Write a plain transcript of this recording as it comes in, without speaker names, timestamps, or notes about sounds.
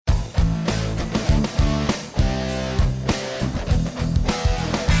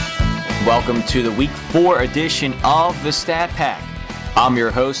welcome to the Week 4 edition of the Stat Pack. I'm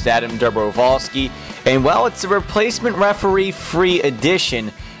your host, Adam Dobrovolsky, and it's a replacement referee-free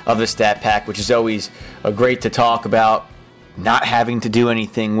edition of the Stat Pack, which is always great to talk about, not having to do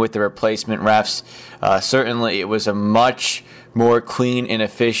anything with the replacement refs. Certainly, it was a much more clean and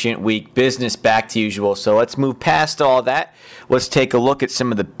efficient week. Business back to usual. So let's move past all that. Let's take a look at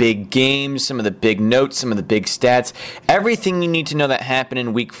some of the big games, some of the big notes, some of the big stats, everything you need to know that happened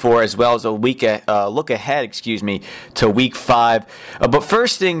in week 4, as well as a look ahead, to week 5. But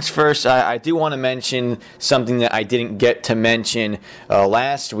first things first, I do want to mention something that I didn't get to mention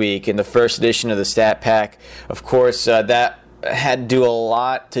last week in the first edition of the Stat Pack. Of course, that had to do a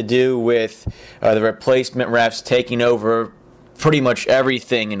lot to do with the replacement refs taking over pretty much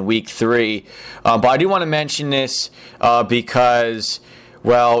everything in week 3. But I do want to mention this because,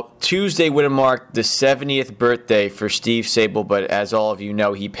 Tuesday would have marked the 70th birthday for Steve Sabol, but as all of you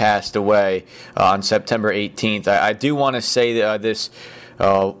know, he passed away on September 18th. I do want to say this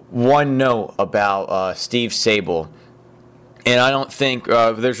one note about Steve Sabol. And I don't think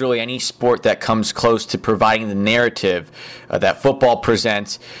there's really any sport that comes close to providing the narrative that football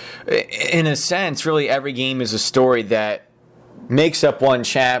presents. In a sense, really every game is a story that makes up one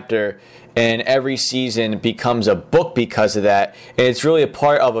chapter, and every season becomes a book because of that. And it's really a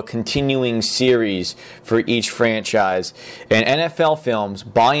part of a continuing series for each franchise. And NFL Films,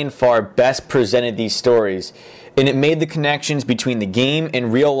 by and far, best presented these stories. And it made the connections between the game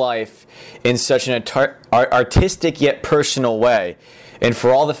and real life in such an artistic yet personal way. And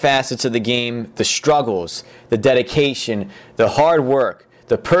for all the facets of the game, the struggles, the dedication, the hard work,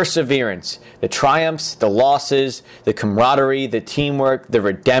 the perseverance, the triumphs, the losses, the camaraderie, the teamwork, the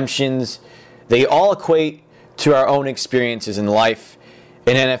redemptions, they all equate to our own experiences in life.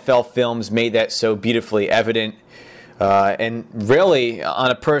 And NFL Films made that so beautifully evident. And really,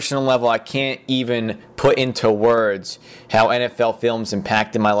 on a personal level, I can't even put into words how NFL Films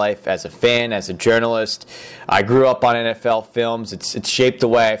impacted my life as a fan, as a journalist. I grew up on NFL Films. It's shaped the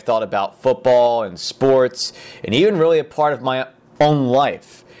way I've thought about football and sports, and even really a part of my own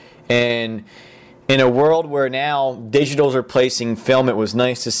life. And in a world where now digital's replacing film, it was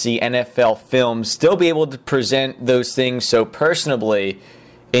nice to see NFL Films still be able to present those things so personably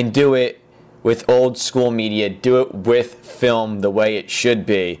and do it with old school media, do it with film the way it should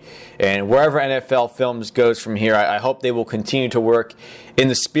be. And wherever NFL Films goes from here, I hope they will continue to work in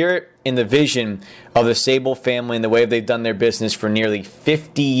the spirit, in the vision of the Sabol family and the way they've done their business for nearly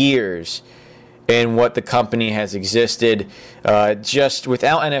 50 years. And what the company has existed. Just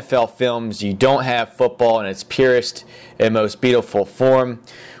without NFL Films, you don't have football in its purest and most beautiful form.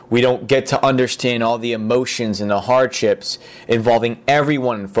 We don't get to understand all the emotions and the hardships involving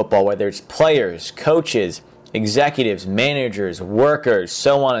everyone in football, whether it's players, coaches, executives, managers, workers,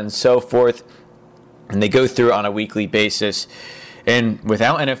 so on and so forth. And they go through it on a weekly basis. And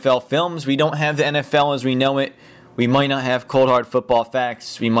without NFL Films, we don't have the NFL as we know it. We might not have cold hard football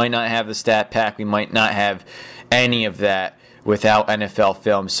facts. We might not have the Stat Pack. We might not have any of that without NFL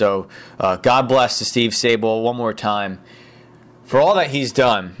Films. So God bless to Steve Sabol one more time for all that he's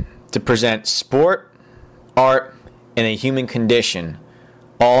done to present sport, art, and a human condition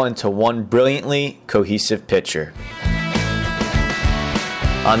all into one brilliantly cohesive picture.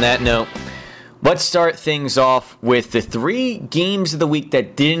 On that note, let's start things off with the 3 games of the week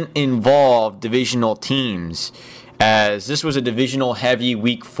that didn't involve divisional teams, as this was a divisional heavy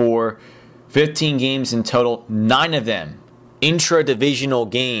week 4, 15 games in total, 9 of them intra-divisional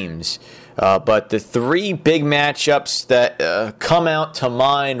games. But the 3 big matchups that come out to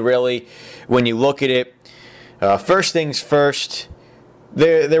mind really when you look at it, first things first,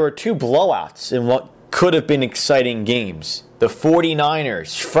 there were 2 blowouts in what could have been exciting games. The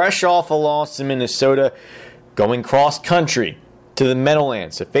 49ers, fresh off a loss in Minnesota, going cross-country to the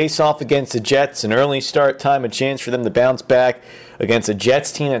Meadowlands to face off against the Jets. An early start time, a chance for them to bounce back against a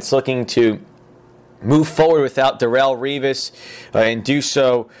Jets team that's looking to move forward without Darrelle Revis and do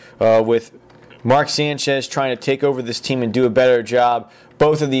so with Mark Sanchez trying to take over this team and do a better job.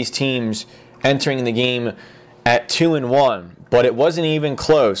 Both of these teams entering the game at 2-1, but it wasn't even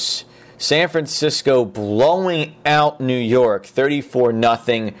close. San Francisco blowing out New York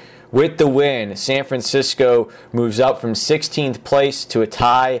 34-0 with the win. San Francisco moves up from 16th place to a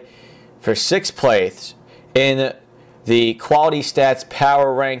tie for 6th place in the quality stats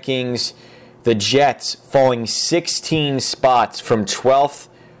power rankings. The Jets falling 16 spots from 12th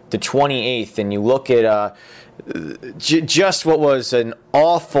to 28th. And you look at just what was an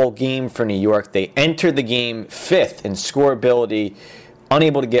awful game for New York. They entered the game 5th in scoreability,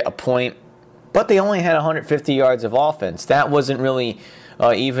 unable to get a point, but they only had 150 yards of offense. That wasn't really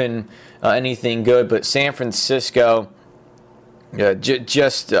even anything good. But San Francisco,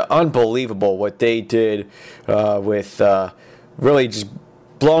 just unbelievable what they did with really just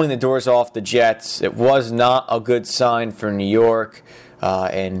blowing the doors off the Jets. It was not a good sign for New York,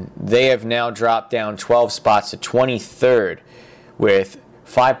 and they have now dropped down 12 spots to 23rd with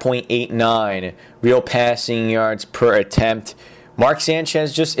 5.89 real passing yards per attempt. Mark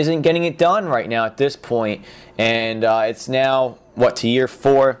Sanchez just isn't getting it done right now at this point, and it's now, to year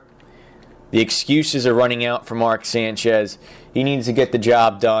 4? The excuses are running out for Mark Sanchez. He needs to get the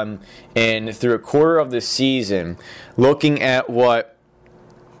job done, and through a quarter of the season, looking at what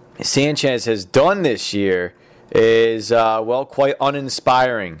Sanchez has done this year is, quite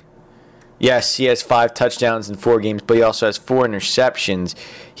uninspiring. Yes, he has 5 touchdowns in 4 games, but he also has 4 interceptions.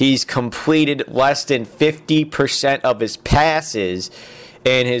 He's completed less than 50% of his passes,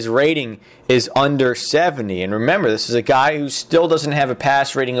 and his rating is under 70. And remember, this is a guy who still doesn't have a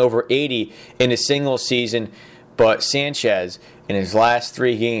pass rating over 80 in a single season, but Sanchez, in his last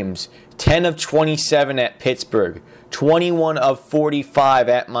 3 games, 10 of 27 at Pittsburgh, 21 of 45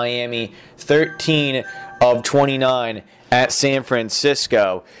 at Miami, 13 of 29 at San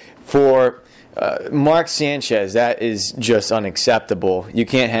Francisco. For Mark Sanchez, that is just unacceptable. You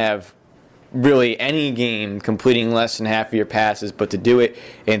can't have really any game completing less than half of your passes, but to do it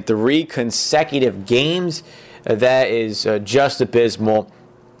in 3 consecutive games, that is just abysmal.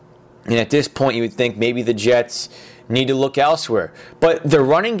 And at this point, you would think maybe the Jets need to look elsewhere. But their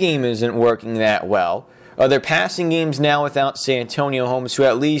running game isn't working that well. Their passing game's now without Santonio Holmes, who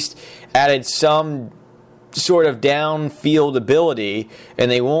at least added some sort of downfield ability, and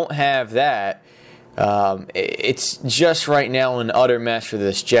they won't have that. It's just right now an utter mess for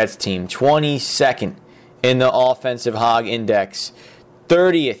this Jets team. 22nd in the offensive hog index,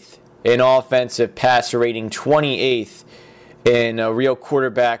 30th in offensive passer rating, 28th in real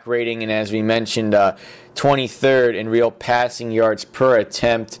quarterback rating, and as we mentioned, 23rd in real passing yards per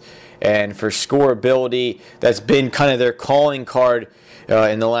attempt. And for scoreability, that's been kind of their calling card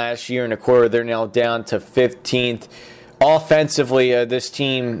in the last year and a quarter. They're now down to 15th. Offensively, this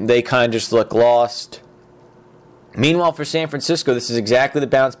team, they kind of just look lost. Meanwhile, for San Francisco, this is exactly the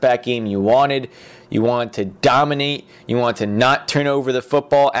bounce-back game you wanted. You wanted to dominate. You wanted to not turn over the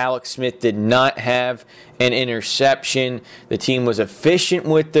football. Alex Smith did not have an interception. The team was efficient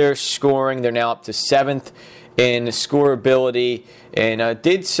with their scoring. They're now up to 7th in scoreability, and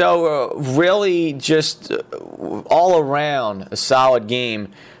did so really just all around a solid game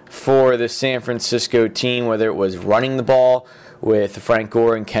for the San Francisco team, whether it was running the ball with Frank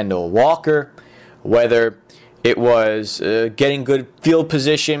Gore and Kendall Walker, whether it was getting good field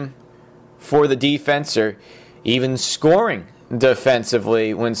position for the defense, or even scoring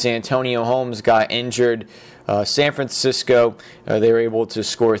defensively when Santonio Holmes got injured. San Francisco, they were able to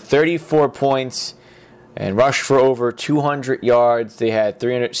score 34 points and rush for over 200 yards. They had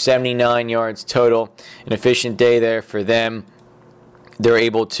 379 yards total. An efficient day there for them. They're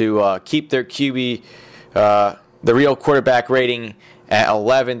able to keep their QB, the real quarterback rating, at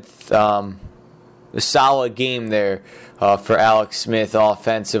 11th. A solid game there for Alex Smith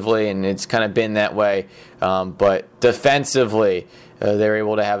offensively, and it's kind of been that way. But defensively, they're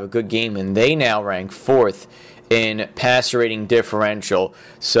able to have a good game, and they now rank 4th in passer rating differential.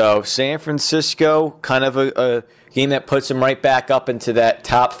 So San Francisco, kind of a game that puts them right back up into that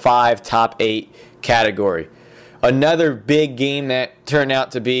top 5, top 8 category. Another big game that turned out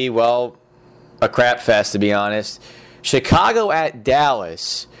to be, a crap fest, to be honest. Chicago at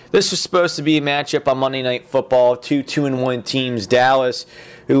Dallas. This was supposed to be a matchup on Monday Night Football. 2-1 teams. Dallas,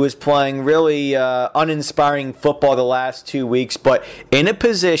 who was playing really uninspiring football the last 2 weeks, but in a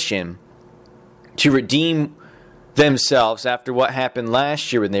position to redeem themselves after what happened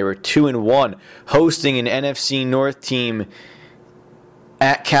last year when they were 2-1, hosting an NFC North team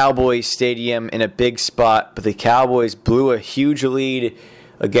at Cowboys Stadium in a big spot. But the Cowboys blew a huge lead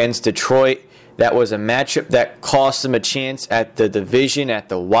against Detroit. That was a matchup that cost them a chance at the division, at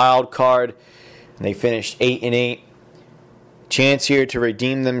the wild card. And they finished 8-8. Chance here to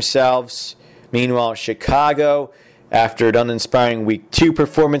redeem themselves. Meanwhile, Chicago, after an uninspiring Week 2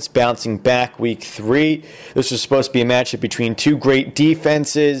 performance, bouncing back Week 3. This was supposed to be a matchup between 2 great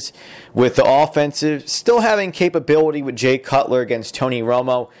defenses, with the offensive still having capability with Jay Cutler against Tony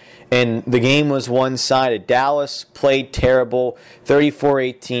Romo. And the game was one-sided. Dallas played terrible,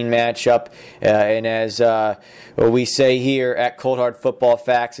 34-18 matchup. And as we say here at Cold Hard Football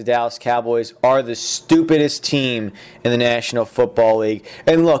Facts, the Dallas Cowboys are the stupidest team in the National Football League.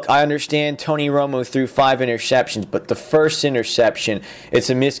 And look, I understand Tony Romo threw 5 interceptions, but the first interception, it's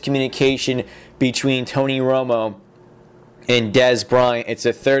a miscommunication between Tony Romo and Dez Bryant. It's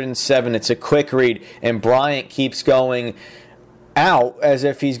a 3rd and 7. It's a quick read, and Bryant keeps going out as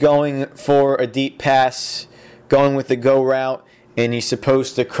if he's going for a deep pass, going with the go route, and he's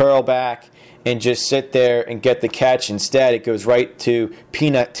supposed to curl back and just sit there and get the catch. Instead, it goes right to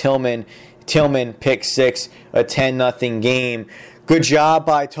Peanut Tillman. Tillman, pick 6, a 10-0 game. Good job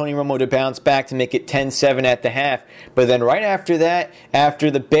by Tony Romo to bounce back to make it 10-7 at the half. But then right after that,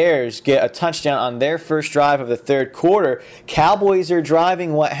 after the Bears get a touchdown on their first drive of the third quarter, Cowboys are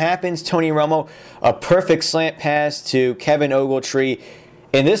driving. What happens? Tony Romo, a perfect slant pass to Kevin Ogletree.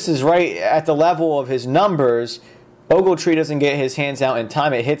 And this is right at the level of his numbers. Ogletree doesn't get his hands out in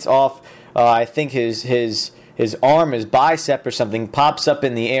time. It hits off, I think, his arm, his bicep or something, pops up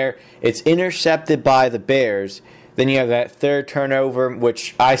in the air. It's intercepted by the Bears. Then you have that third turnover,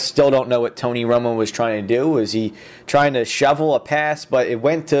 which I still don't know what Tony Romo was trying to do. Was he trying to shovel a pass? But it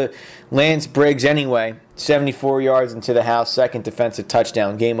went to Lance Briggs anyway. 74 yards into the house, second defensive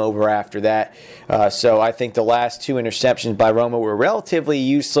touchdown. Game over after that. So I think the last 2 interceptions by Romo were relatively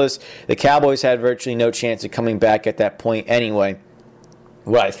useless. The Cowboys had virtually no chance of coming back at that point anyway.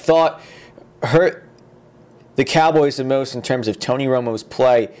 What I thought hurt the Cowboys the most in terms of Tony Romo's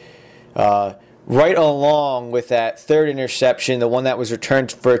play, right along with that third interception, the one that was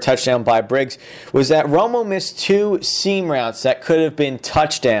returned for a touchdown by Briggs, was that Romo missed 2 seam routes that could have been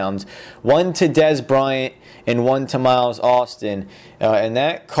touchdowns, one to Dez Bryant and one to Miles Austin, and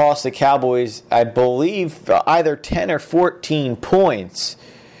that cost the Cowboys, I believe, either 10 or 14 points.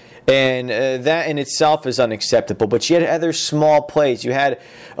 And that in itself is unacceptable. But you had other small plays. You had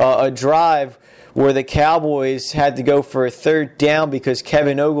a drive where the Cowboys had to go for a third down because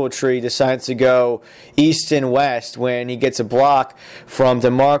Kevin Ogletree decides to go east and west when he gets a block from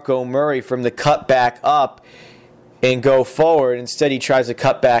DeMarco Murray from the cut back up and go forward. Instead, he tries to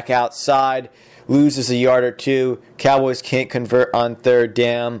cut back outside, loses a yard or 2. Cowboys can't convert on third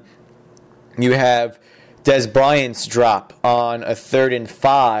down. You have Dez Bryant's drop on a 3rd and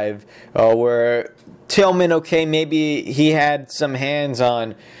 5 where Tillman, okay, maybe he had some hands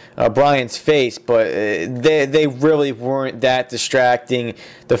on Bryant's face, but they really weren't that distracting.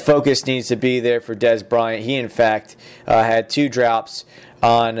 The focus needs to be there for Dez Bryant. He, in fact, had 2 drops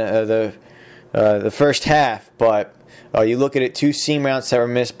on the first half, but you look at it, 2 seam routes that were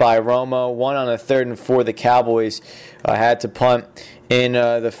missed by Romo, one on a 3rd and 4 the Cowboys had to punt in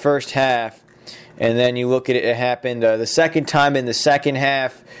the first half. And then you look at it, it happened the second time in the second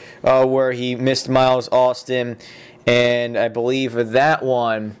half where he missed Miles Austin. And I believe that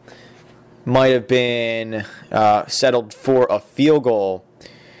one might have been settled for a field goal.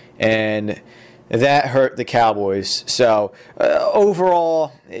 And that hurt the Cowboys. So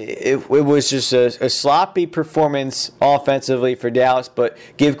overall, it was just a sloppy performance offensively for Dallas. But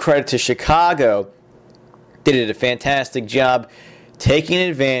give credit to Chicago. They did a fantastic job taking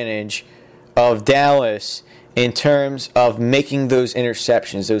advantage of Dallas in terms of making those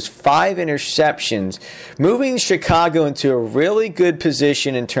interceptions, those 5 interceptions, moving Chicago into a really good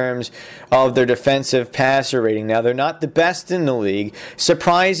position in terms of their defensive passer rating. Now, they're not the best in the league.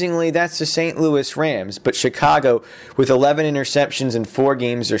 Surprisingly, that's the St. Louis Rams, but Chicago, with 11 interceptions in 4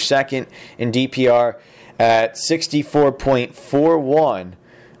 games, are second in DPR at 64.41.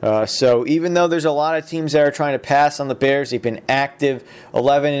 So even though there's a lot of teams that are trying to pass on the Bears, they've been active.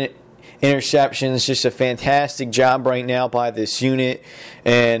 11 interceptions, just a fantastic job right now by this unit,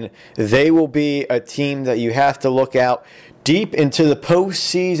 and they will be a team that you have to look out deep into the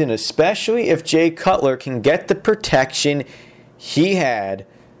postseason, especially if Jay Cutler can get the protection he had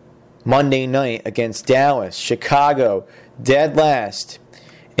Monday night against Dallas. Chicago, dead last,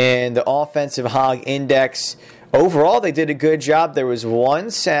 and the offensive hog index. Overall, they did a good job. There was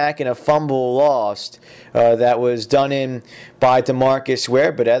 1 sack and a fumble lost that was done in by DeMarcus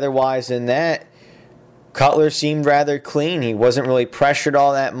Ware, but otherwise than that, Cutler seemed rather clean. He wasn't really pressured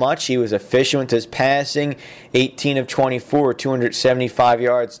all that much. He was efficient with his passing, 18 of 24, 275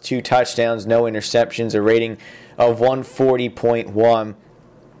 yards, 2 touchdowns, no interceptions, a rating of 140.1.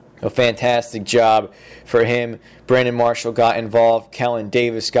 A fantastic job for him. Brandon Marshall got involved. Kellen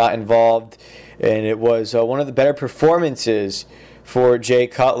Davis got involved. And it was one of the better performances for Jay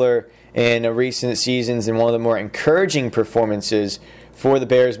Cutler in recent seasons and one of the more encouraging performances for the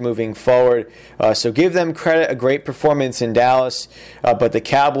Bears moving forward. So give them credit, a great performance in Dallas. But the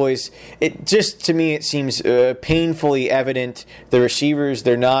Cowboys, it just, to me, it seems painfully evident. The receivers,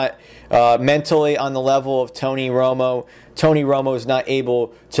 they're not mentally on the level of Tony Romo. Tony Romo is not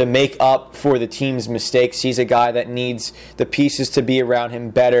able to make up for the team's mistakes. He's a guy that needs the pieces to be around him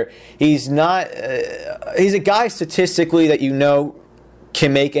better. He's not. He's a guy statistically that you know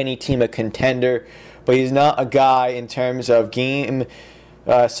can make any team a contender, but he's not a guy in terms of game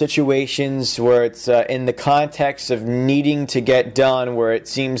situations where it's in the context of needing to get done, where it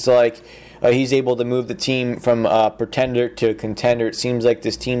seems like he's able to move the team from pretender to contender. It seems like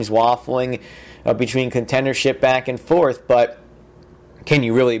this team's waffling between contendership back and forth, but can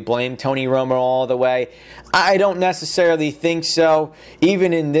you really blame Tony Romo all the way? I don't necessarily think so.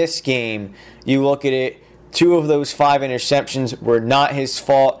 Even in this game, you look at it, 2 of those 5 interceptions were not his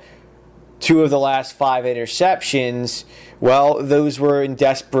fault. 2 of the last 5 interceptions, well, those were in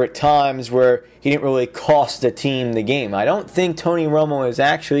desperate times where he didn't really cost the team the game. I don't think Tony Romo has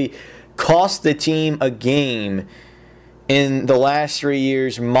actually cost the team a game in the last 3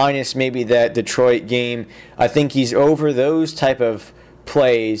 years, minus maybe that Detroit game. I think he's over those type of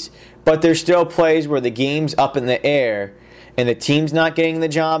plays, but there's still plays where the game's up in the air and the team's not getting the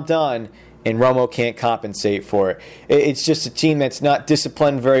job done and Romo can't compensate for it. It's just a team that's not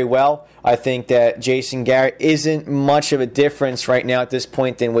disciplined very well. I think that Jason Garrett isn't much of a difference right now at this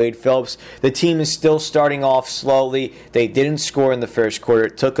point than Wade Phillips. The team is still starting off slowly. They didn't score in the first quarter.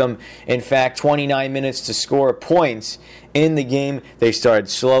 It took them, in fact, 29 minutes to score points in the game. They started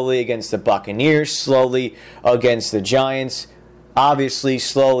slowly against the Buccaneers, slowly against the Giants, obviously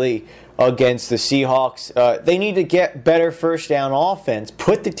slowly against the Seahawks. They need to get better first down offense,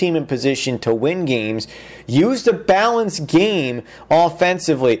 put the team in position to win games, use the balanced game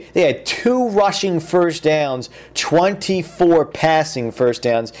offensively. They had 2 rushing first downs, 24 passing first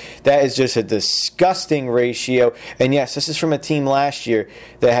downs. That is just a disgusting ratio. And yes, this is from a team last year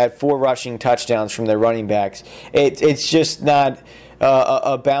that had 4 rushing touchdowns from their running backs. It's just not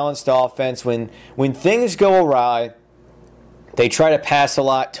a balanced offense. When things go awry, they try to pass a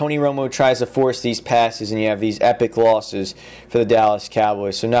lot. Tony Romo tries to force these passes, and you have these epic losses for the Dallas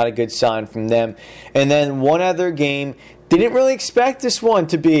Cowboys. So not a good sign from them. And then one other game, didn't really expect this one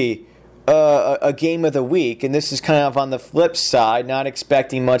to be a game of the week. And this is kind of on the flip side, not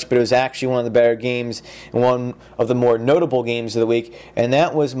expecting much, but it was actually one of the better games and one of the more notable games of the week. And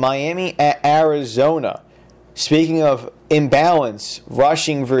that was Miami at Arizona. Speaking of imbalance,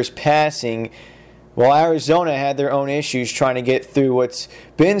 rushing versus passing, well, Arizona had their own issues trying to get through what's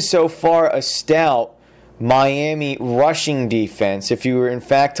been so far a stout Miami rushing defense. If you were, in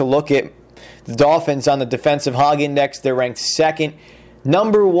fact, to look at the Dolphins on the defensive hog index, they're ranked second.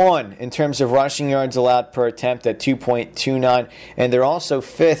 Number 1 in terms of rushing yards allowed per attempt at 2.29, and they're also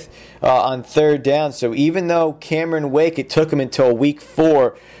 5th on third down. So even though Cameron Wake, it took him until week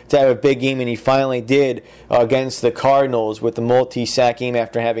 4 to have a big game, and he finally did against the Cardinals with the multi-sack game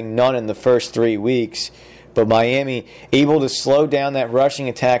after having none in the first 3 weeks. But Miami able to slow down that rushing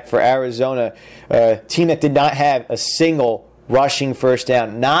attack for Arizona, a team that did not have a single rushing first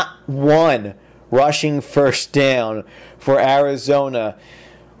down, not one rushing first down for Arizona.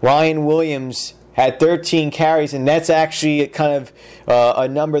 Ryan Williams had 13 carries, and that's actually kind of a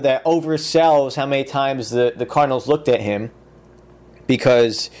number that oversells how many times the Cardinals looked at him,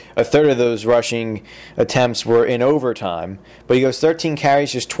 because a third of those rushing attempts were in overtime. But he goes 13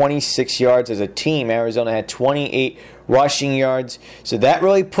 carries, just 26 yards as a team. Arizona had 28 rushing yards. So that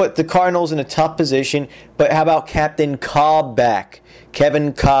really put the Cardinals in a tough position. But how about Captain Cobb back?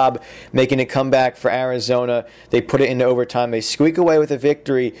 Kevin Cobb making a comeback for Arizona. They put it into overtime. They squeak away with a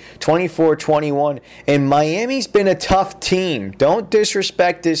victory, 24-21. And Miami's been a tough team. Don't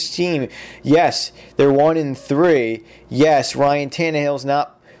disrespect this team. Yes, they're 1-3. Yes, Ryan Tannehill's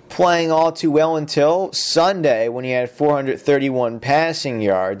not playing all too well until Sunday when he had 431 passing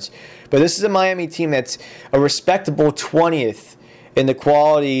yards. But this is a Miami team that's a respectable 20th in the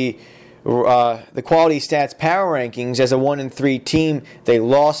quality stats power rankings as a 1-3 team. They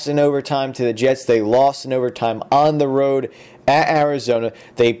lost in overtime to the Jets. They lost in overtime on the road at Arizona.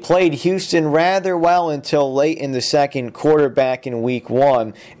 They played Houston rather well until late in the second quarter back in week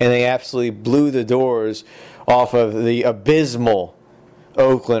 1, and they absolutely blew the doors off of the abysmal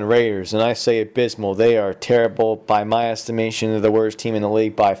Oakland Raiders. And I say abysmal. They are terrible. By my estimation, they're the worst team in the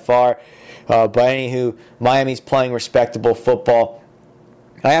league by far. But anywho, Miami's playing respectable football.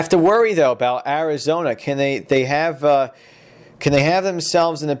 I have to worry though about Arizona. Can they have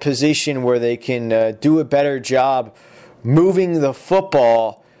themselves in a position where they can do a better job moving the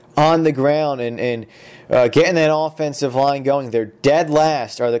football on the ground and getting that offensive line going? They're dead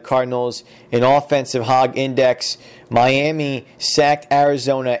last are the Cardinals in offensive hog index. Miami sacked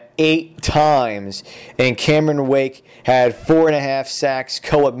Arizona 8 times, and Cameron Wake had 4.5 sacks.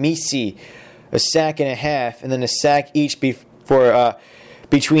 Koamisi, a sack and a half, and then a sack each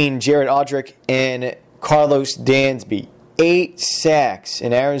between Jared Odrick and Carlos Dansby. 8 sacks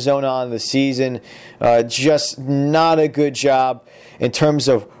in Arizona on the season. Just not a good job. in terms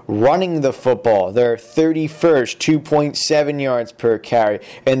of running the football. They're 31st, 2.7 yards per carry,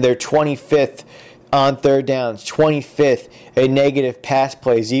 and they're 25th on third downs, 25th in negative pass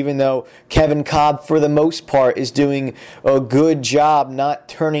plays, even though Kevin Kolb, for the most part, is doing a good job not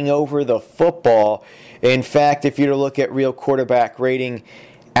turning over the football. In fact, if you were to look at real quarterback rating,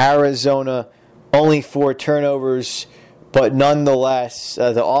 Arizona, only 4 turnovers, but nonetheless,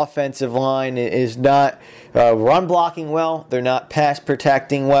 the offensive line is not run blocking well. They're not pass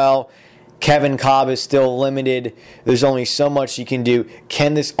protecting well. Kevin Kolb is still limited. There's only so much you can do.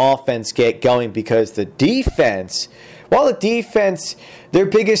 Can this offense get going? Because the defense, their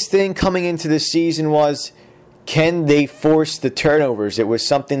biggest thing coming into the season was, can they force the turnovers? It was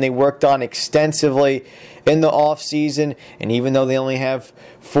something they worked on extensively in the offseason. And even though they only have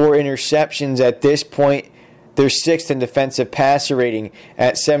 4 interceptions at this point, they're 6th in defensive passer rating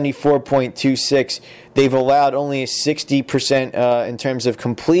at 74.26. They've allowed only a 60% in terms of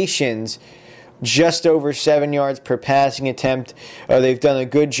completions, just over 7 yards per passing attempt. They've done a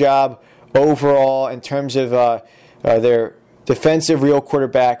good job overall in terms of their defensive real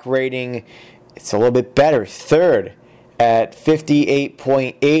quarterback rating. It's a little bit better, 3rd at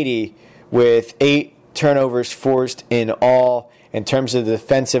 58.80 with 8 turnovers forced in all. In terms of the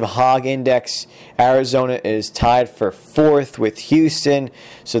defensive hog index, Arizona is tied for 4th with Houston.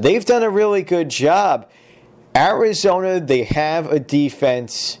 So they've done a really good job. Arizona, they have a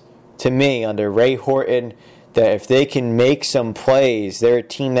defense, to me, under Ray Horton, that if they can make some plays, they're a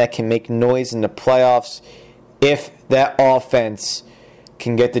team that can make noise in the playoffs if that offense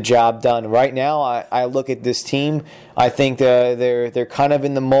can get the job done. Right now, I look at this team, I think they're kind of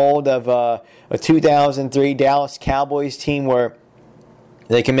in the mold of a 2003 Dallas Cowboys team where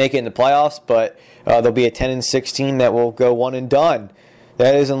they can make it in the playoffs, but they'll be a 10-6 team that will go one and done.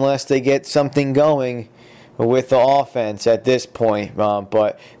 That is, unless they get something going with the offense at this point.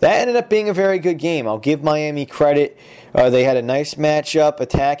 But that ended up being a very good game. I'll give Miami credit. They had a nice matchup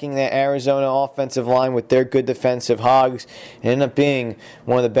attacking that Arizona offensive line with their good defensive hogs. It ended up being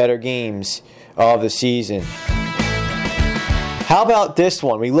one of the better games of the season. How about this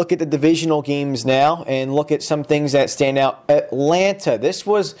one? We look at the divisional games now and look at some things that stand out. Atlanta. This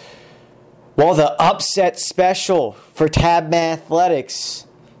was, the upset special for Tab Athletics.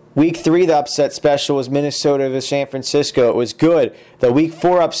 Week 3, the upset special was Minnesota versus San Francisco. It was good. The Week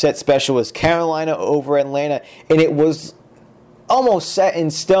 4 upset special was Carolina over Atlanta, and it was almost set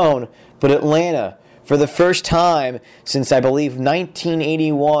in stone. But Atlanta, for the first time since, I believe,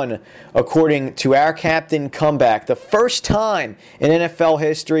 1981, according to our captain Comeback, the first time in NFL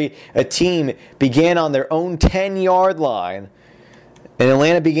history a team began on their own 10-yard line, and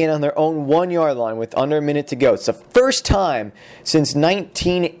Atlanta began on their own 1-yard line with under a minute to go. It's the first time since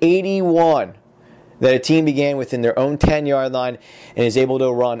 1981 that a team began within their own 10-yard line and is able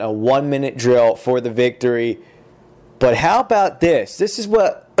to run a 1-minute drill for the victory. But how about this? This is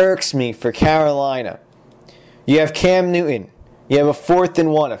what irks me for Carolina. You have Cam Newton. You have a 4th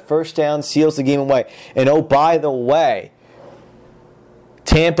and 1. A first down seals the game away. And oh, by the way,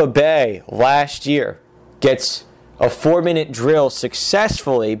 Tampa Bay last year gets a 4-minute drill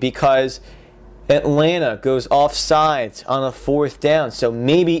successfully because Atlanta goes offsides on a 4th down. So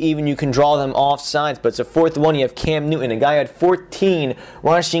maybe even you can draw them offsides, but it's a 4th and 1. You have Cam Newton, a guy who had 14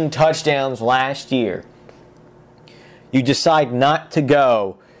 rushing touchdowns last year. You decide not to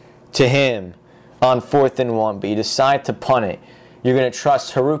go to him on 4th and 1, but you decide to punt it. You're going to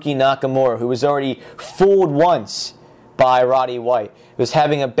trust Haruki Nakamura, who was already fooled once by Roddy White. Was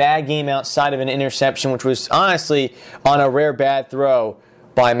having a bad game outside of an interception, which was honestly on a rare bad throw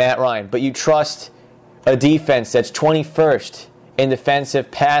by Matt Ryan. But you trust a defense that's 21st in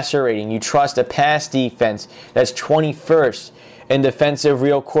defensive passer rating. You trust a pass defense that's 21st in defensive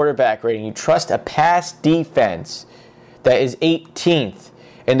real quarterback rating. You trust a pass defense that is 18th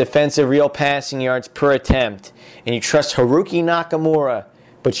in defensive real passing yards per attempt. And you trust Haruki Nakamura,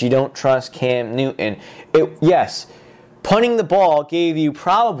 but you don't trust Cam Newton. Yes, punting the ball gave you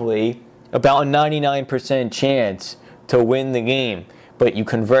probably about a 99% chance to win the game. But you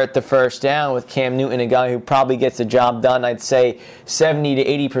convert the first down with Cam Newton, a guy who probably gets the job done, I'd say 70 to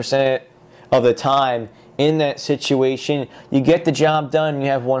 80% of the time in that situation. You get the job done, you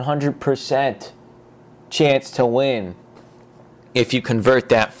have 100% chance to win. If you convert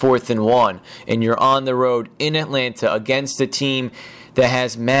that 4th and 1 and you're on the road in Atlanta against a team that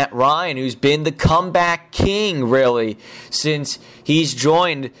has Matt Ryan, who's been the comeback king, really, since he's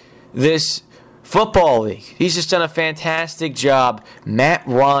joined this football league. He's just done a fantastic job. Matt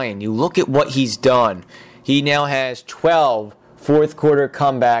Ryan, you look at what he's done. He now has 12 fourth-quarter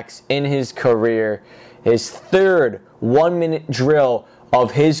comebacks in his career. His 3rd 1-minute drill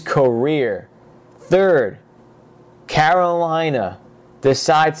of his career. Third, Carolina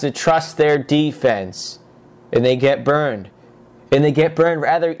decides to trust their defense, and they get burned. And they get burned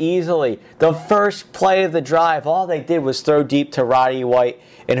rather easily. The first play of the drive, all they did was throw deep to Roddy White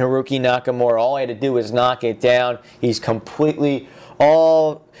and Haruki Nakamura. All he had to do was knock it down. He's completely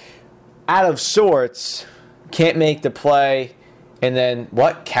all out of sorts. Can't make the play. And then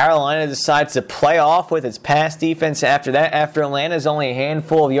what? Carolina decides to play off with its pass defense after that. After Atlanta's only a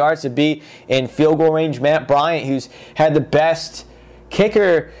handful of yards to be in field goal range. Matt Bryant, who's had the best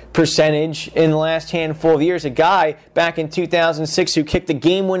kicker percentage in the last handful of years, a guy back in 2006 who kicked the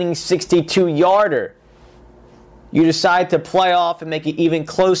game-winning 62-yarder. You decide to play off and make it even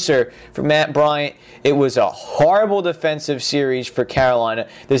closer for Matt Bryant. It was a horrible defensive series for Carolina.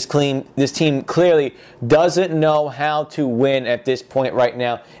 This team clearly doesn't know how to win at this point right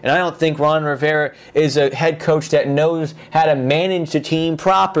now. And I don't think Ron Rivera is a head coach that knows how to manage the team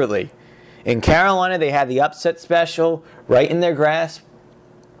properly. In Carolina, they had the upset special right in their grasp.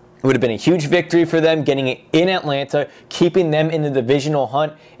 It would have been a huge victory for them getting it in Atlanta, keeping them in the divisional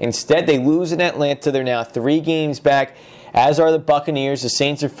hunt. Instead, they lose in Atlanta. They're now 3 games back, as are the Buccaneers. The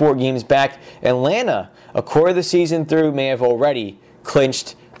Saints are 4 games back. Atlanta, a quarter of the season through, may have already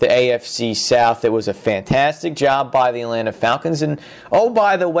clinched the AFC South. It was a fantastic job by the Atlanta Falcons. And, oh,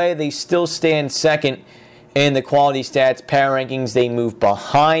 by the way, they still stand second in the quality stats power rankings. They move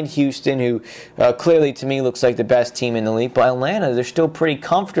behind Houston, who clearly to me looks like the best team in the league. But Atlanta, they're still pretty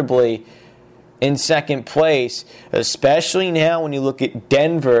comfortably in second place, especially now when you look at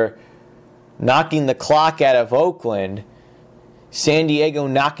Denver knocking the clock out of Oakland, San Diego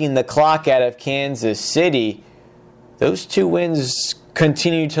knocking the clock out of Kansas City. Those 2 wins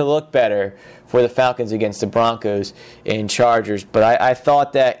continue to look better for the Falcons against the Broncos and Chargers. But I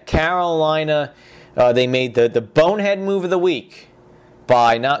thought that Carolina, they made the bonehead move of the week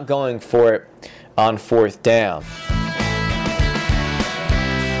by not going for it on 4th down.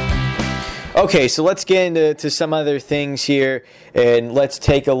 Okay, so let's get into some other things here, and let's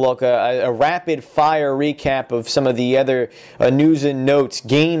take a look, a rapid-fire recap of some of the other news and notes,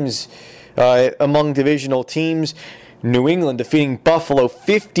 games among divisional teams. New England defeating Buffalo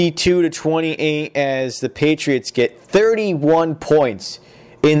 52-28 as the Patriots get 31 points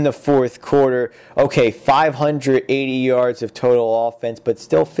in the 4th quarter. Okay, 580 yards of total offense, but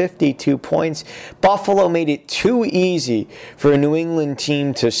still 52 points. Buffalo made it too easy for a New England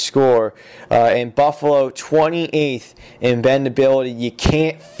team to score. And Buffalo 28th in bendability. You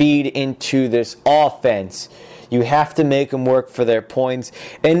can't feed into this offense. You have to make them work for their points.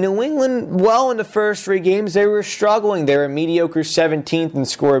 And New England, well, in the first 3 games, they were struggling. They were mediocre 17th in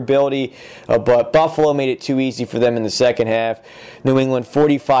scoreability, but Buffalo made it too easy for them in the second half. New England,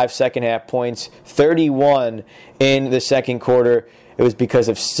 45 second half points, 31 in the second quarter. It was because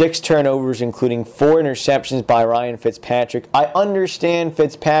of 6 turnovers, including 4 interceptions by Ryan Fitzpatrick. I understand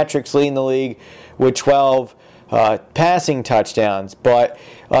Fitzpatrick's leading the league with 12 passing touchdowns, but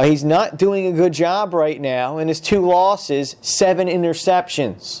he's not doing a good job right now. In his 2 losses, 7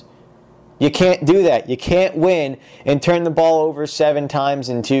 interceptions. You can't do that. You can't win and turn the ball over 7 times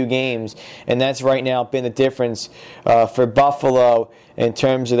in 2 games. And that's right now been the difference for Buffalo in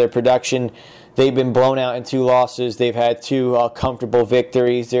terms of their production. They've been blown out in 2 losses. They've had 2 comfortable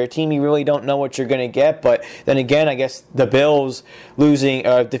victories. They're a team you really don't know what you're going to get. But then again, I guess the Bills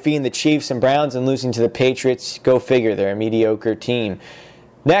defeating the Chiefs and Browns and losing to the Patriots, go figure. They're a mediocre team.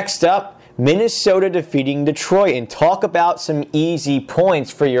 Next up, Minnesota defeating Detroit. And talk about some easy points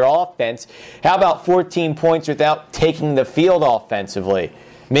for your offense. How about 14 points without taking the field offensively?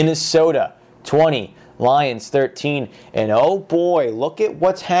 Minnesota, 20. Lions 13, and oh boy, look at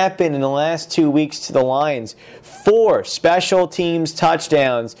what's happened in the last 2 weeks to the Lions. 4 special teams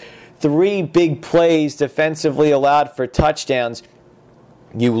touchdowns, 3 big plays defensively allowed for touchdowns.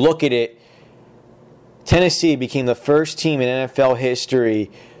 You look at it, Tennessee became the first team in NFL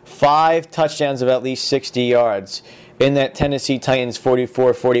history, 5 touchdowns of at least 60 yards in that Tennessee Titans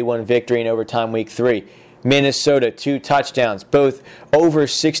 44-41 victory in overtime week 3. Minnesota, 2 touchdowns, both over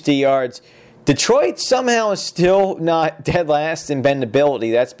 60 yards. Detroit somehow is still not dead last in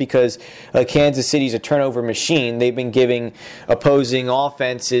bendability. That's because Kansas City's a turnover machine. They've been giving opposing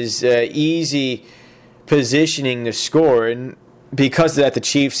offenses easy positioning to score. And because of that, the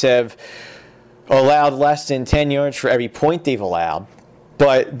Chiefs have allowed less than 10 yards for every point they've allowed.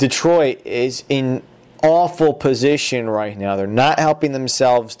 But Detroit is in awful position right now. They're not helping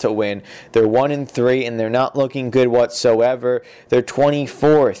themselves to win. They're 1-3, and they're not looking good whatsoever. They're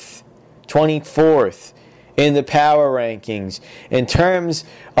 24th in the power rankings. In terms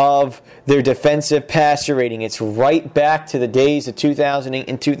of their defensive passer rating, it's right back to the days of 2008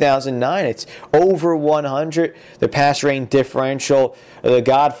 and 2009. It's over 100. The pass rating differential, the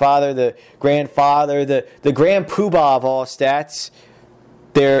godfather, the grandfather, the grand poobah of all stats,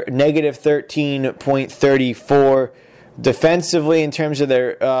 they're negative 13.34. Defensively, in terms of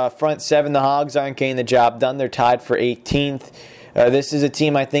their front seven, the Hogs aren't getting the job done. They're tied for 18th. This is a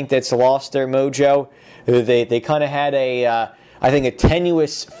team, I think, that's lost their mojo. They kind of had a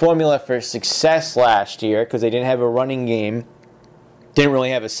tenuous formula for success last year because they didn't have a running game, didn't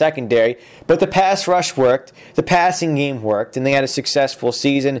really have a secondary, but the pass rush worked, the passing game worked, and they had a successful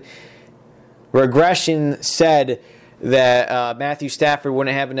season. Regression said that Matthew Stafford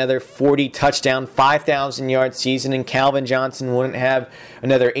wouldn't have another 40-touchdown, 5,000-yard season, and Calvin Johnson wouldn't have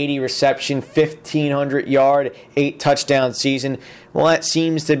another 80-reception, 1,500-yard, 8-touchdown season. Well, that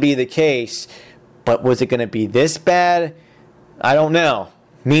seems to be the case. But was it going to be this bad? I don't know.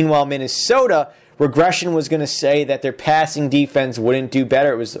 Meanwhile, Minnesota, regression was going to say that their passing defense wouldn't do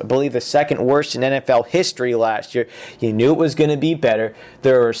better. It was, I believe, the second worst in NFL history last year. You knew it was going to be better.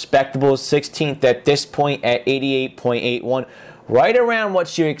 They're a respectable 16th at this point at 88.81. Right around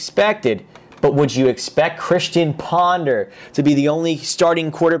what you expected. But would you expect Christian Ponder to be the only starting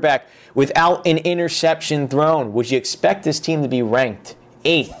quarterback without an interception thrown? Would you expect this team to be ranked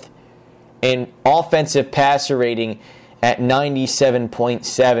 8th? In offensive passer rating at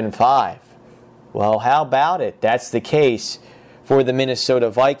 97.75. Well, how about it? That's the case for the Minnesota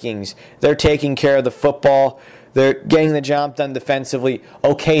Vikings. They're taking care of the football. They're getting the job done defensively.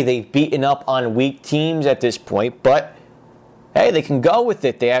 Okay, they've beaten up on weak teams at this point, but hey, they can go with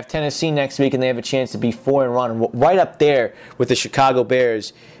it. They have Tennessee next week, and they have a chance to be 4-1, right up there with the Chicago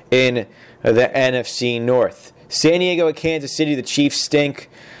Bears in the NFC North. San Diego at Kansas City, the Chiefs stink.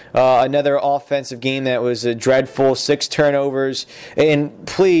 Another offensive game that was dreadful, 6 turnovers. And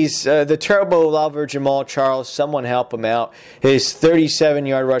please, the turbo lover Jamaal Charles, someone help him out. His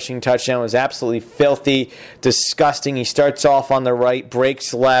 37-yard rushing touchdown was absolutely filthy, disgusting. He starts off on the right,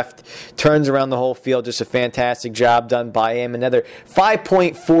 breaks left, turns around the whole field. Just a fantastic job done by him. Another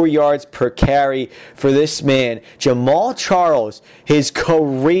 5.4 yards per carry for this man. Jamaal Charles, his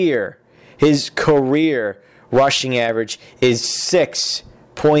career rushing average is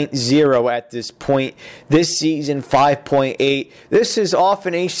 6.0 at this point. This season, 5.8. This is off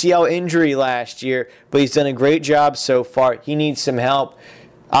an ACL injury last year, but he's done a great job so far. He needs some help.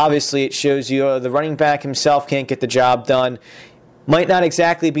 Obviously, it shows you the running back himself can't get the job done. Might not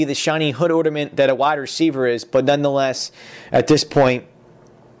exactly be the shiny hood ornament that a wide receiver is, but nonetheless, at this point,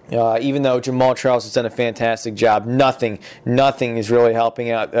 even though Jamaal Charles has done a fantastic job, nothing is really helping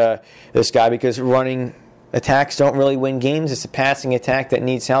out this guy because running attacks don't really win games. It's a passing attack that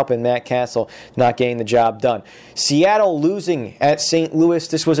needs help, and Matt Castle not getting the job done. Seattle losing at St. Louis.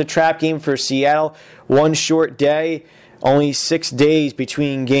 This was a trap game for Seattle. One short day, only 6 days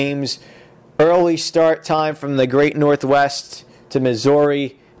between games. Early start time from the Great Northwest to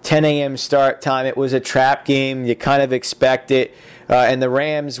Missouri. 10 a.m. start time. It was a trap game. You kind of expect it. And the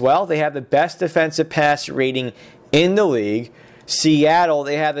Rams, well, they have the best defensive pass rating in the league. Seattle,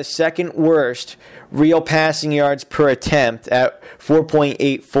 they have the second worst real passing yards per attempt at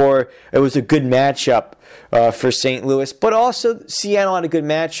 4.84. It was a good matchup for St. Louis. But also, Seattle had a good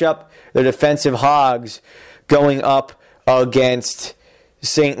matchup. Their defensive Hogs going up against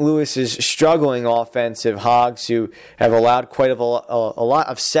St. Louis's struggling offensive Hogs, who have allowed quite a lot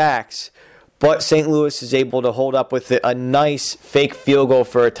of sacks. But St. Louis is able to hold up with a nice fake field goal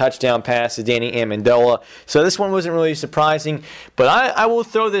for a touchdown pass to Danny Amendola. So this one wasn't really surprising. But I will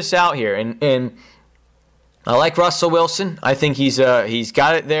throw this out here. And I like Russell Wilson. I think he's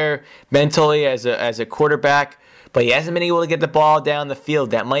got it there mentally as a quarterback. But he hasn't been able to get the ball down the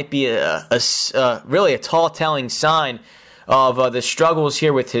field. That might be really a tall telling sign of the struggles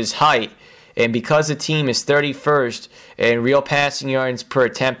here with his height. And because the team is 31st in real passing yards per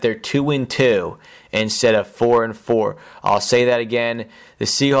attempt, they're 2-2 instead of 4-4. I'll say that again. The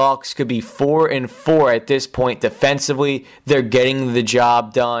Seahawks could be 4-4 at this point. Defensively, they're getting the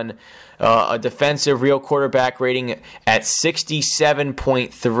job done. A defensive real quarterback rating at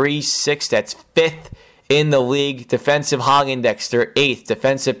 67.36. That's 5th in the league. Defensive Hog Index, they're 8th.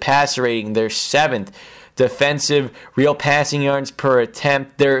 Defensive passer rating, they're 7th. Defensive real passing yards per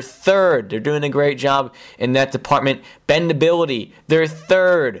attempt, they're 3rd. They're doing a great job in that department. Bendability, they're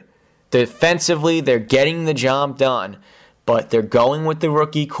 3rd. Defensively, they're getting the job done. But they're going with the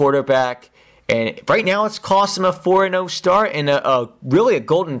rookie quarterback. And right now, it's cost them a 4-0 start and really a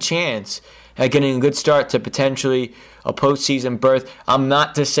golden chance at getting a good start to potentially a postseason berth. I'm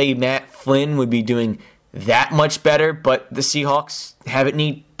not to say Matt Flynn would be doing that much better, but the Seahawks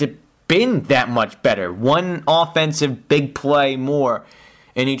haven't been that much better. One offensive big play more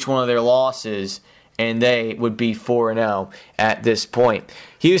in each one of their losses, and they would be 4-0 at this point.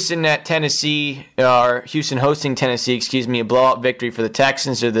 Houston hosting Tennessee, a blowout victory for the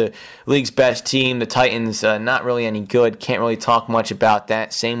Texans. They're the league's best team. The Titans, not really any good. Can't really talk much about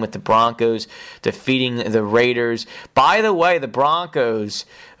that. Same with the Broncos defeating the Raiders. By the way, the Broncos,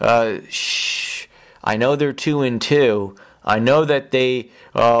 I know they're 2-2. I know that they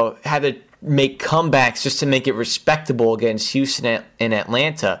had to make comebacks just to make it respectable against Houston and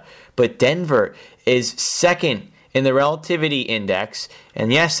Atlanta. But Denver is second in the relativity index.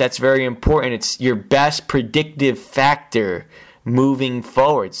 And yes, that's very important. It's your best predictive factor moving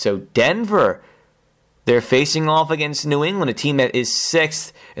forward. So Denver, they're facing off against New England, a team that is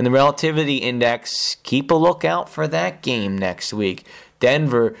sixth in the relativity index. Keep a lookout for that game next week.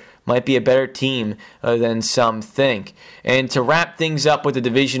 Denver might be a better team than some think. And to wrap things up with the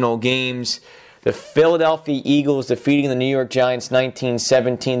divisional games, the Philadelphia Eagles defeating the New York Giants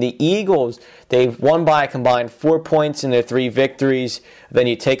 19-17. The Eagles, they've won by a combined 4 points in their 3 victories. Then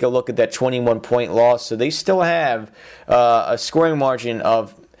you take a look at that 21-point loss. So they still have a scoring margin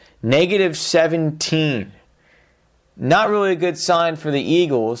of -17. Not really a good sign for the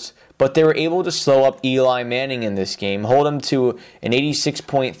Eagles, but they were able to slow up Eli Manning in this game, hold him to an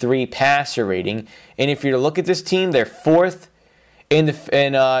 86.3 passer rating. And if you're to look at this team, they're 4th in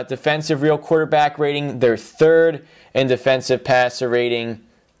defensive real quarterback rating. They're 3rd in defensive passer rating.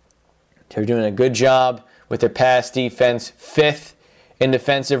 They're doing a good job with their pass defense. 5th in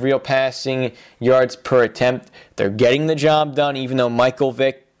defensive real passing yards per attempt. They're getting the job done, even though Michael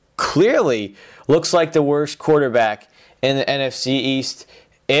Vick clearly looks like the worst quarterback in the NFC East.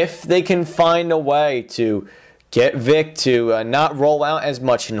 If they can find a way to get Vic to not roll out as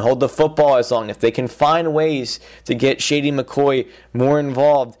much and hold the football as long, if they can find ways to get Shady McCoy more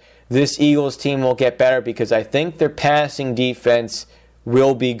involved, this Eagles team will get better, because I think their passing defense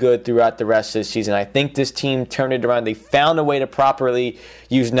will be good throughout the rest of the season. I think this team turned it around. They found a way to properly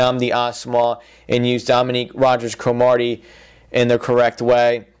use Nnamdi Asomugha and use Dominique Rodgers-Cromartie in the correct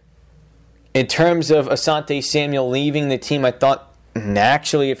way. In terms of Asante Samuel leaving the team, I thought,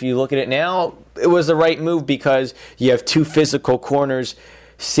 actually, if you look at it now, it was the right move, because you have 2 physical corners.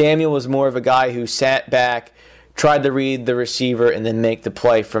 Samuel was more of a guy who sat back, tried to read the receiver, and then make the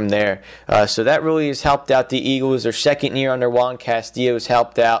play from there. So that really has helped out the Eagles. Their second year under Juan Castillo has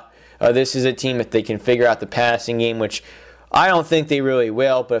helped out. This is a team, if they can figure out the passing game, which I don't think they really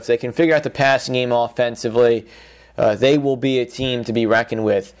will, but if they can figure out the passing game offensively, they will be a team to be reckoned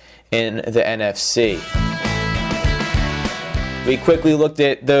with in the NFC. We quickly looked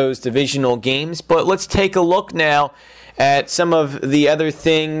at those divisional games, but let's take a look now at some of the other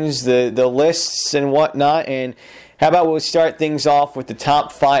things, the lists and whatnot. And how about we'll start things off with the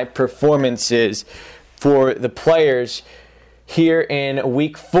top 5 performances for the players here in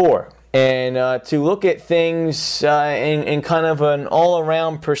Week 4. And to look at things in kind of an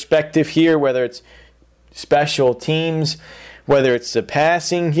all-around perspective here, whether it's special teams, whether it's the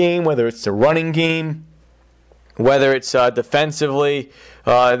passing game, whether it's the running game, whether it's defensively,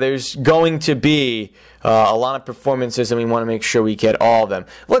 there's going to be a lot of performances, and we want to make sure we get all of them.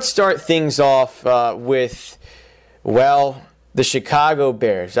 Let's start things off with, the Chicago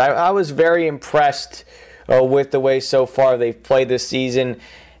Bears. I was very impressed with the way so far they've played this season.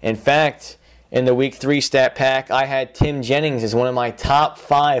 In fact, in the Week 3 stat pack, I had Tim Jennings as one of my top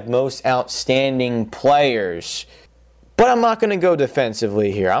 5 most outstanding players. But I'm not going to go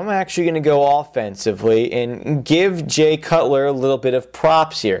defensively here. I'm actually going to go offensively and give Jay Cutler a little bit of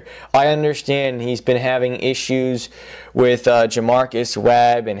props here. I understand he's been having issues with Jamarcus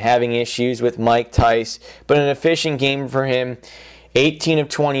Webb and having issues with Mike Tice, but an efficient game for him. 18 of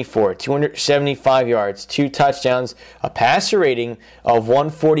 24, 275 yards, 2 touchdowns, a passer rating of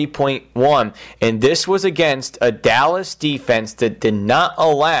 140.1. And this was against a Dallas defense that did not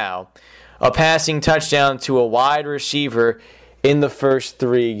allow a passing touchdown to a wide receiver in the first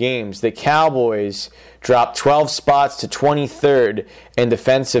 3 games. The Cowboys dropped 12 spots to 23rd in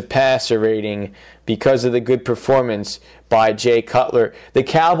defensive passer rating because of the good performance by Jay Cutler. The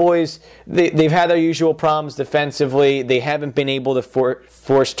Cowboys, they've had their usual problems defensively. They haven't been able to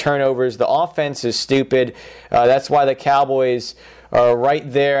force turnovers. The offense is stupid. That's why the Cowboys are right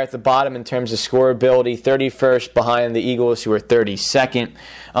there at the bottom in terms of scorability, 31st behind the Eagles, who are 32nd.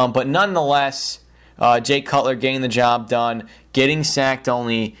 But nonetheless, Jay Cutler getting the job done, getting sacked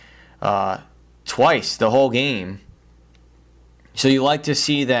only twice the whole game. So you like to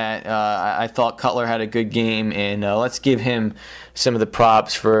see that. I thought Cutler had a good game, and let's give him some of the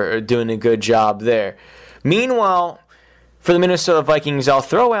props for doing a good job there. Meanwhile, for the Minnesota Vikings, I'll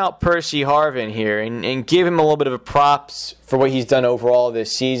throw out Percy Harvin here and give him a little bit of props for what he's done overall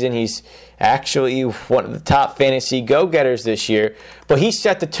this season. He's actually one of the top fantasy go-getters this year, but he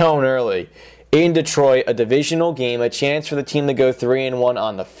set the tone early. In Detroit, a divisional game, a chance for the team to go 3-1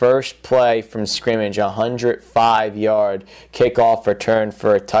 on the first play from scrimmage, 105-yard kickoff return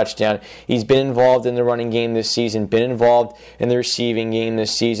for a touchdown. He's been involved in the running game this season, been involved in the receiving game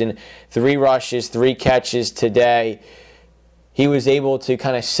this season. 3 rushes, 3 catches today. He was able to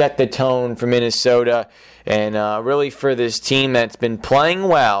kind of set the tone for Minnesota, and really for this team that's been playing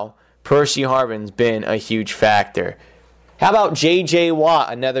well, Percy Harvin's been a huge factor. How about J.J.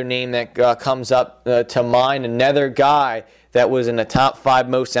 Watt, another name that comes up to mind, another guy that was in the top 5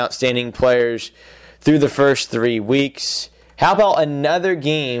 most outstanding players through the first 3 weeks. How about another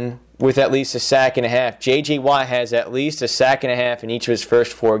game with at least a sack and a half? J.J. Watt has at least a sack and a half in each of his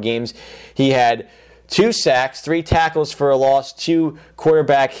first 4 games. He had 2 sacks, 3 tackles for a loss, 2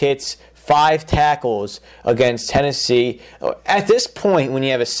 quarterback hits, 5 tackles against Tennessee. At this point, when you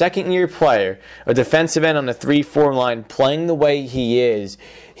have a second-year player, a defensive end on the 3-4 line playing the way he is,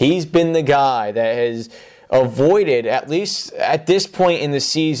 he's been the guy that has avoided, at least at this point in the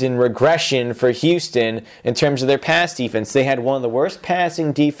season, regression for Houston in terms of their pass defense. They had one of the worst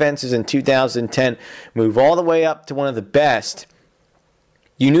passing defenses in 2010, move all the way up to one of the best.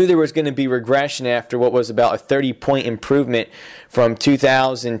 You knew there was going to be regression after what was about a 30-point improvement from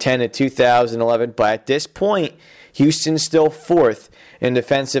 2010 to 2011. But at this point, Houston's still 4th in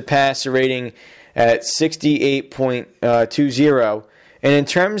defensive passer rating at 68.20. And in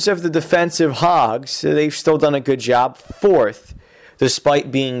terms of the defensive hogs, they've still done a good job. 4th,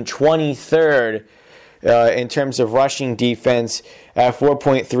 despite being 23rd in terms of rushing defense at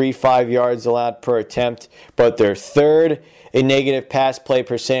 4.35 yards allowed per attempt. But they're 3rd in negative pass play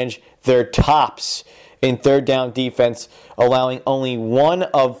percentage. They're tops in third down defense, allowing only one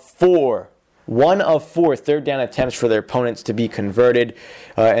of four third down attempts for their opponents to be converted.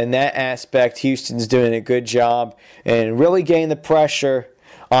 In that aspect, Houston's doing a good job and really getting the pressure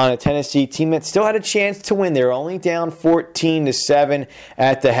on a Tennessee team that still had a chance to win. They were only down 14-7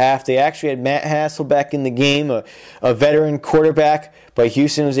 at the half. They actually had Matt Hasselbeck in the game, a veteran quarterback, but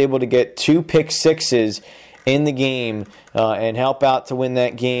Houston was able to get 2 pick sixes in the game and help out to win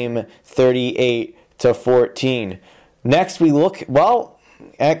that game 38-14. Next, we look,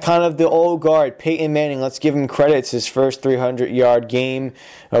 at kind of the old guard, Peyton Manning. Let's give him credit. It's his first 300-yard game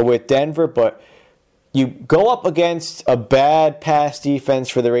with Denver, but you go up against a bad pass defense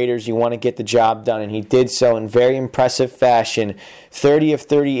for the Raiders. You want to get the job done, and he did so in very impressive fashion. 30 of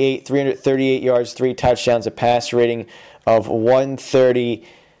 38, 338 yards, 3 touchdowns, a passer rating of 130.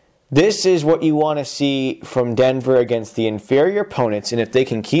 This is what you want to see from Denver against the inferior opponents, and if they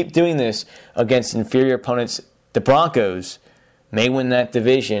can keep doing this against inferior opponents, the Broncos may win that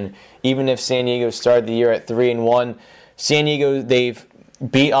division, even if San Diego started the year at 3-1. San Diego, they've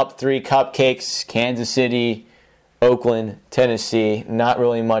beat up 3 cupcakes, Kansas City, Oakland, Tennessee. Not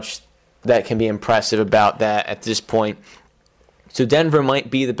really much that can be impressive about that at this point. So Denver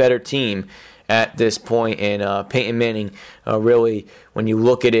might be the better team at this point, and Peyton Manning, really, when you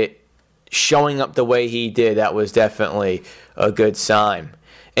look at it, showing up the way he did, that was definitely a good sign.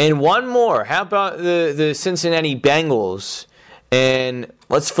 And one more. How about the Cincinnati Bengals? And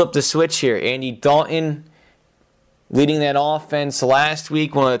let's flip the switch here. Andy Dalton leading that offense last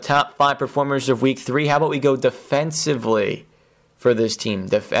week, one of the top 5 performers of Week 3. How about we go defensively for this team?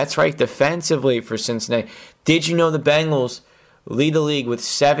 That's right, defensively for Cincinnati. Did you know the Bengals lead the league with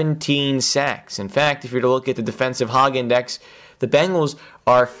 17 sacks? In fact, if you're to look at the defensive hog index, the Bengals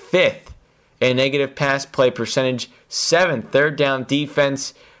are 5th in negative pass play percentage, 7th third down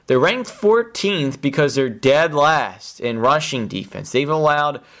defense. They're ranked 14th because they're dead last in rushing defense. They've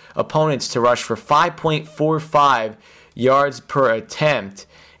allowed opponents to rush for 5.45 yards per attempt.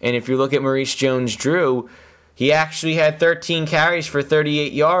 And if you look at Maurice Jones-Drew, he actually had 13 carries for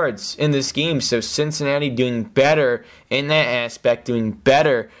 38 yards in this game. So Cincinnati doing better in that aspect, doing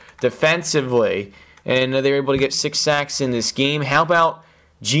better defensively. And they were able to get 6 sacks in this game. How about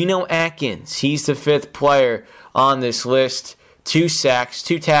Geno Atkins? He's the 5th player on this list. 2 sacks,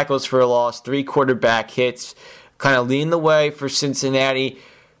 2 tackles for a loss, 3 quarterback hits. Kind of leading the way for Cincinnati.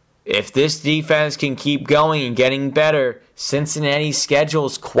 If this defense can keep going and getting better, Cincinnati's schedule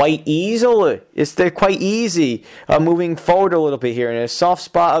is quite easy. They're quite easy moving forward a little bit here. In a soft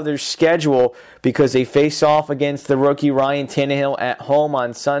spot of their schedule because they face off against the rookie Ryan Tannehill at home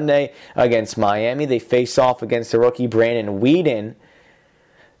on Sunday against Miami. They face off against the rookie Brandon Weeden.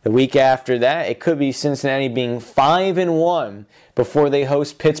 The week after that, it could be Cincinnati being 5-1 before they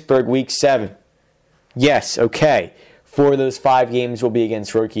host Pittsburgh Week 7. Yes, okay. 4 of those 5 games will be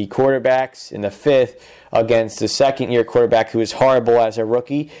against rookie quarterbacks. In the 5th, against the second-year quarterback who is horrible as a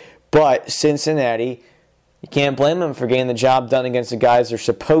rookie. But Cincinnati, you can't blame them for getting the job done against the guys they're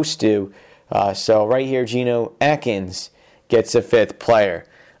supposed to. So right here, Geno Atkins gets the 5th player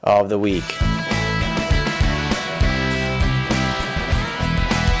of the week.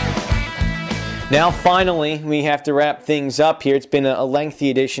 Now, finally, we have to wrap things up here. It's been a lengthy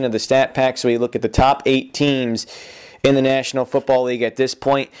edition of the Stat Pack, so we look at the top 8 teams in the National Football League at this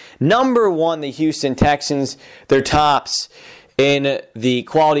point. Number 1, the Houston Texans. They're tops in the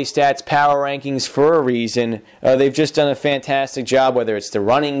quality stats power rankings for a reason. They've just done a fantastic job, whether it's the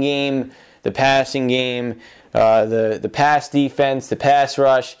running game, the passing game, the pass defense, the pass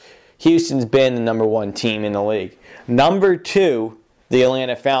rush. Houston's been the number 1 team in the league. Number 2, the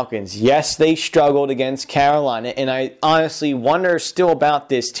Atlanta Falcons. Yes, they struggled against Carolina, and I honestly wonder still about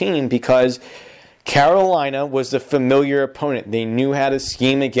this team because Carolina was the familiar opponent. They knew how to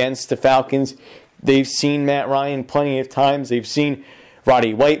scheme against the Falcons. They've seen Matt Ryan plenty of times. They've seen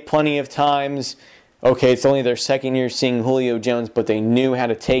Roddy White plenty of times. Okay, it's only their second year seeing Julio Jones, but they knew how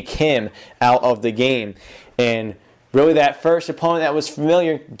to take him out of the game. And really that first opponent that was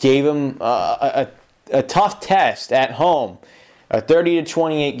familiar gave them a tough test at home. A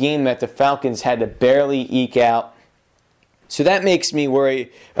 30-28 game that the Falcons had to barely eke out. So that makes me worry,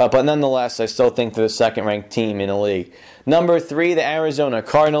 but nonetheless, I still think they're the second-ranked team in the league. Number 3, the Arizona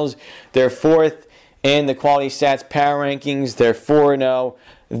Cardinals. They're 4th in the quality stats power rankings. They're 4-0.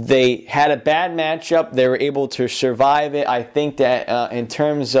 They had a bad matchup. They were able to survive it. I think that in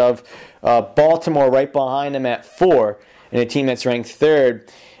terms of Baltimore right behind them at 4, and a team that's ranked 3rd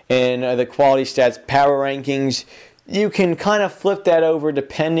in the quality stats power rankings, you can kind of flip that over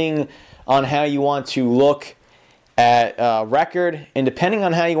depending on how you want to look at record, and depending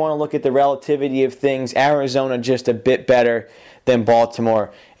on how you want to look at the relativity of things, Arizona just a bit better than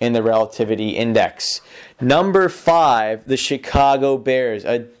Baltimore in the relativity index. Number 5, the Chicago Bears.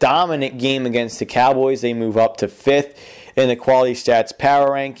 A dominant game against the Cowboys. They move up to 5th in the quality stats power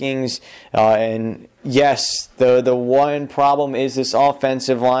rankings. And yes, the one problem is this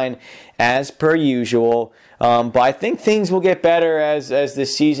offensive line as per usual. But I think things will get better as the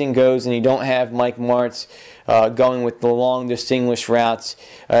season goes and you don't have Mike Martz going with the long, distinguished routes.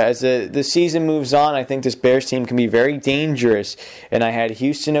 As the season moves on, I think this Bears team can be very dangerous. And I had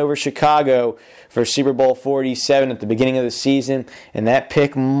Houston over Chicago for Super Bowl 47 at the beginning of the season, and that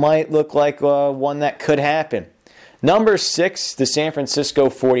pick might look like one that could happen. Number 6, the San Francisco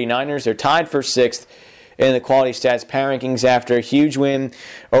 49ers. They're tied for 6th in the quality stats power rankings after a huge win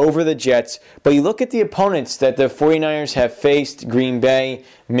over the Jets. But you look at the opponents that the 49ers have faced: Green Bay,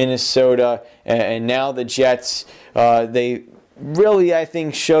 Minnesota, and now the Jets. They really, I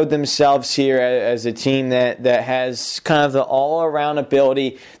think, showed themselves here as a team that has kind of the all-around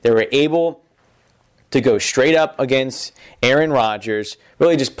ability. They were able to go straight up against Aaron Rodgers,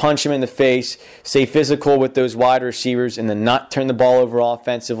 really just punch him in the face, stay physical with those wide receivers, and then not turn the ball over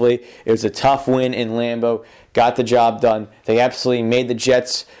offensively. It was a tough win in Lambeau. Got the job done. They absolutely made the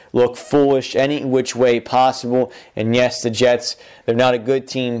Jets look foolish any which way possible. And yes, the Jets, they're not a good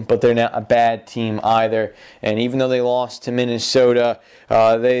team, but they're not a bad team either. And even though they lost to Minnesota,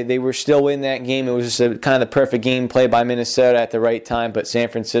 they were still in that game. It was just kind of the perfect game played by Minnesota at the right time. But San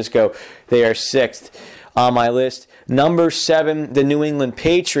Francisco, they are 6th on my list. Number 7, the New England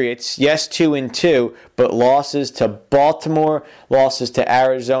Patriots. Yes, 2-2, but losses to Baltimore, losses to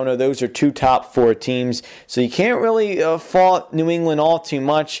Arizona. Those are 2 top 4 teams. So you can't really fault New England all too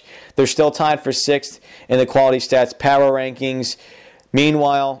much. They're still tied for 6th in the quality stats power rankings.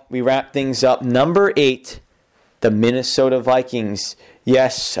 Meanwhile, we wrap things up. Number 8, the Minnesota Vikings.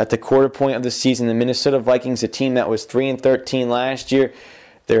 Yes, at the quarter point of the season, the Minnesota Vikings, a team that was 3-13 last year.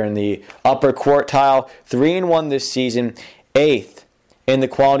 They're in the upper quartile, 3-1 this season, 8th in the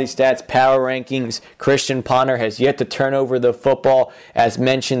quality stats power rankings. Christian Ponder has yet to turn over the football. As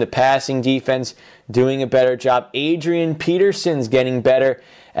mentioned, the passing defense doing a better job. Adrian Peterson's getting better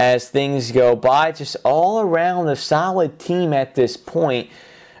as things go by. Just all around a solid team at this point.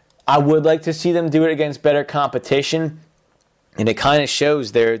 I would like to see them do it against better competition, and it kind of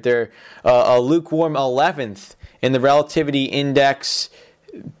shows they're a lukewarm 11th in the relativity index,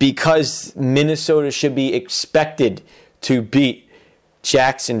 because Minnesota should be expected to beat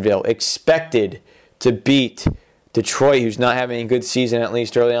Jacksonville, expected to beat Detroit, who's not having a good season, at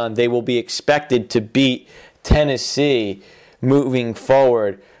least early on. They will be expected to beat Tennessee moving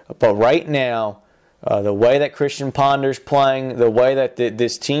forward. But right now, the way that Christian Ponder's playing, the way that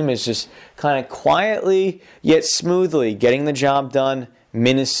this team is just kind of quietly yet smoothly getting the job done,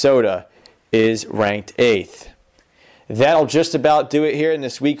 Minnesota is ranked 8th. That'll just about do it here in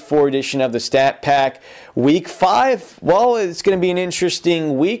this Week 4 edition of the Stat Pack. Week 5, well, it's going to be an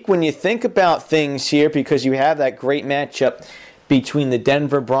interesting week when you think about things here because you have that great matchup between the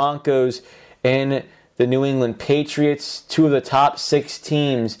Denver Broncos and the New England Patriots, 2 of the top 6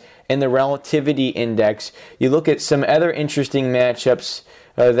 teams in the relativity index. You look at some other interesting matchups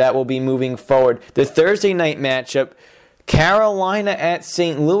that will be moving forward. The Thursday night matchup, Carolina at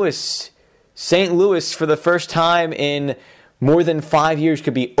St. Louis. St. Louis, for the first time in more than 5 years,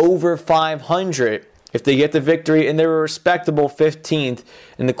 could be over 500 if they get the victory, and they're a respectable 15th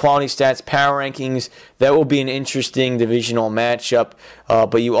in the Quality Stats Power Rankings. That will be an interesting divisional matchup.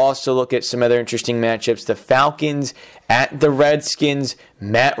 But you also look at some other interesting matchups. The Falcons at the Redskins.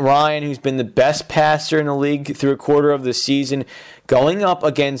 Matt Ryan, who's been the best passer in the league through a quarter of the season, going up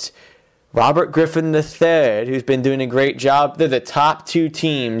against Robert Griffin III, who's been doing a great job. They're the top 2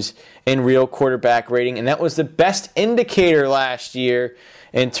 teams in real quarterback rating, and that was the best indicator last year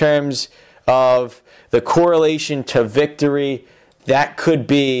in terms of the correlation to victory. That could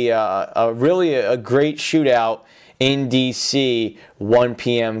be really a great shootout in D.C. 1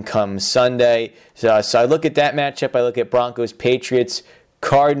 p.m. come Sunday. So I look at that matchup. I look at Broncos, Patriots,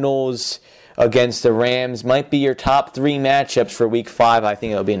 Cardinals against the Rams. Might be your top 3 matchups for Week 5. I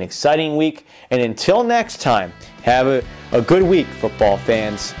think it'll be an exciting week. And until next time, have a good week, football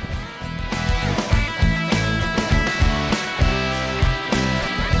fans.